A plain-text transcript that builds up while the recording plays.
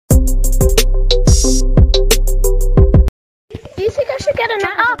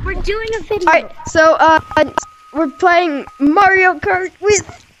doing a video. Alright, so we're playing Mario Kart with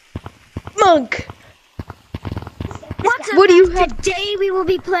Monk. What's What do you have? Today we will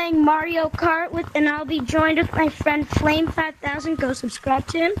be playing Mario Kart and I'll be joined with my friend Flame5000. Go subscribe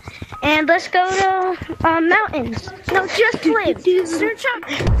to him. And let's go to mountains. No, just Flame. Search up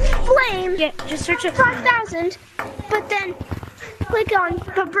Flame. Yeah, just search up 5000. But then click on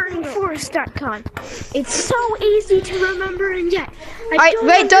theburningforest.com. It's so easy to remember and yet. Alright,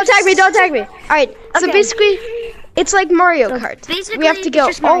 wait, don't tag me, don't tag me. Alright, so basically, it's like Mario Kart. We have to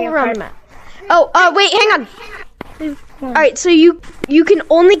go all around the map. Oh, wait, hang on. Alright, so you can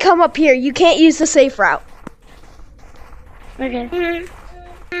only come up here. You can't use the safe route. Okay.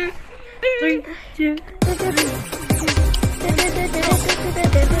 3, 2.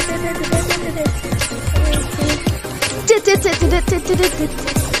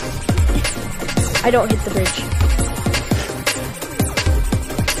 I don't hit the bridge.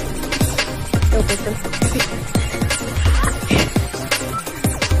 Don't hit them.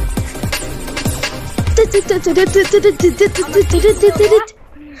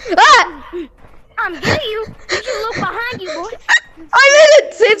 Ah! I'm getting you. You should look behind you, boy. I'm in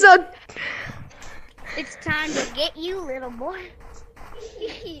it! Safe zone! It's time to get you, little boy.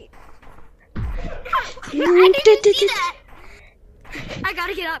 I didn't see that. I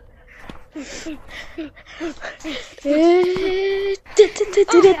gotta get up. Let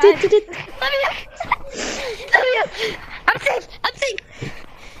me up. I'm safe. I'm safe.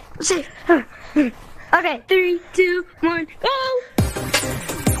 I'm safe. Okay, 3, 2, 1, go!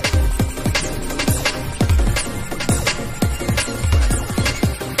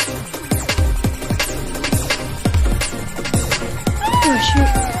 Oh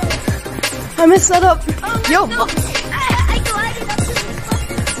shoot. I messed that up. Oh, Yo. I glided up to this spot.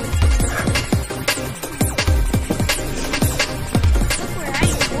 Look where I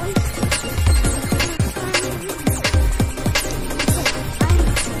am, boys.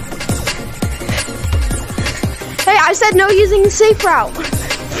 Hey, I said no using the safe route.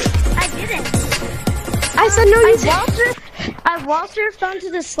 I didn't. I said no using. I wall surfed onto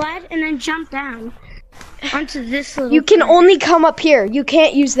the sled and then jumped down onto this little. You can only come up here. You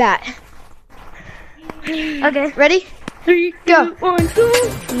can't use that. Okay. Ready? 3, Go. 2, 1, go.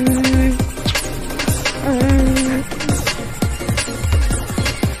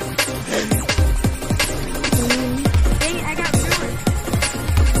 Hey, I got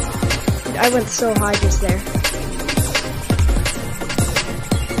ruined. I went so high just there.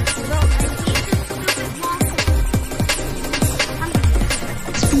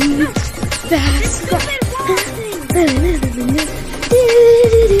 Fast. You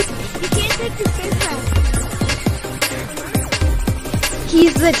can't take the safe route.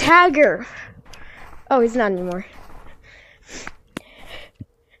 He's the tagger. Oh, he's not anymore.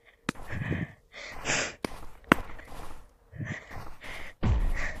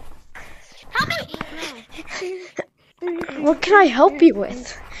 Help me! What can I help you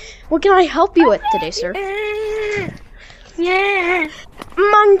with? What can I help you with today, sir? Yeah.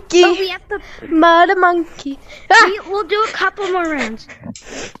 Monkey. Oh, we have to. Mud monkey. Ah! We'll do a couple more rounds.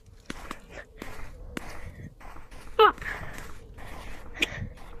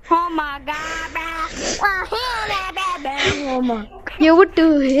 Oh my god. Oh my god. You would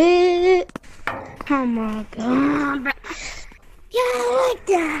do it. Oh my god. Yeah, I like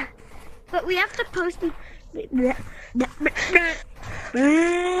that. But we have to post it.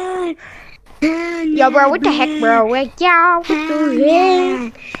 Yo, bro, what the heck, bro? Wait, yo, what the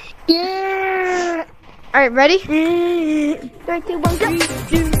heck? Yeah. Alright, ready? 3, 2, 1, go.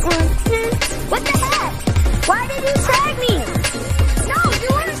 What the heck? Why did you tag me? No, you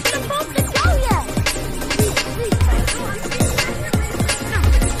weren't supposed to go yet.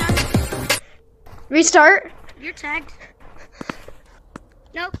 Restart. You're tagged.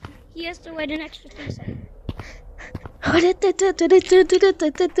 Nope. He has to wait an extra 3 seconds.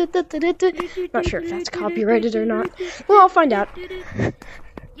 Not sure if that's copyrighted or not. Well, I'll find out.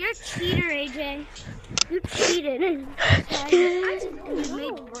 You're a cheater, AJ. You cheated. You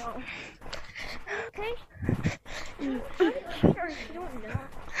made the bro. Okay?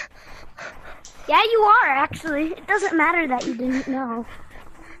 Yeah, you are, actually. It doesn't matter that you didn't know.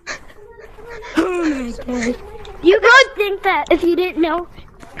 Oh my god. You guys think that if you didn't know.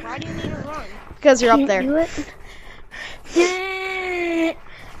 Why do you need to run? Because you're up there. Do it.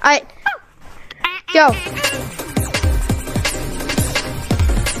 Alright. Go.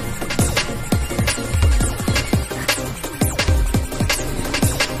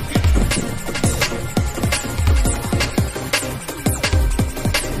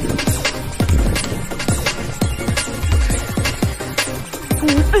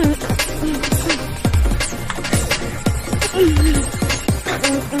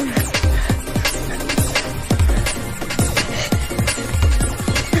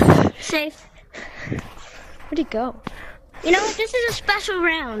 safe. Where'd he go? You know what? This is a special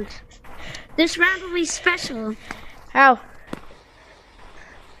round. This round will be special. How?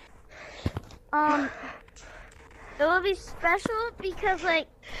 It will be special because, like,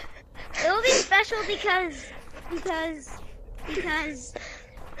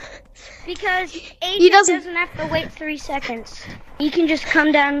 because AJ doesn't have to wait 3 seconds. He can just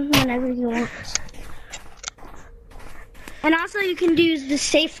come down whenever he wants. And also you can do the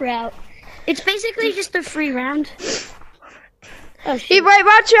safe route. It's basically just a free round. Oh shit. Hey, right,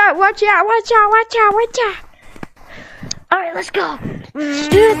 watch out, watch out, watch out, watch out, watch out. Alright, let's go.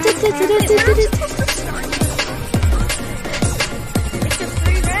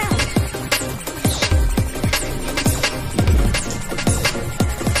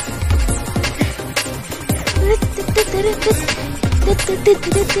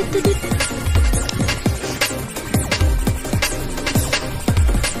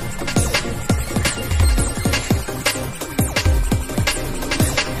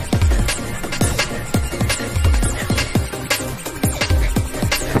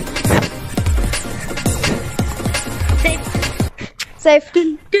 Safe.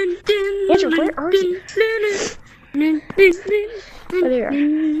 Andrew, where are you? Oh, there you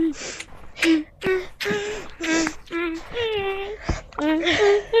are.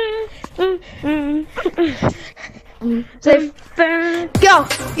 Safe. Go!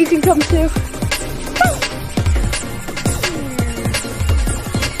 You can come too.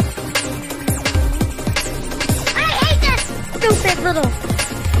 I hate this stupid little.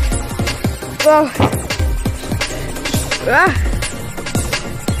 Whoa. Ah.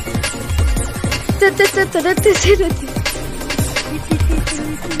 I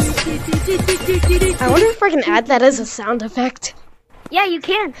wonder if I can add that as a sound effect. Yeah, you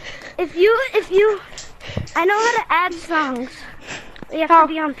can. If you, I know how to add songs. You have to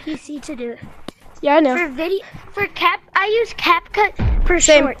be on PC to do it. Yeah, I know. I use CapCut for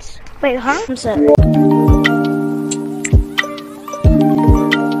shorts. Wait, huh? I'm sorry.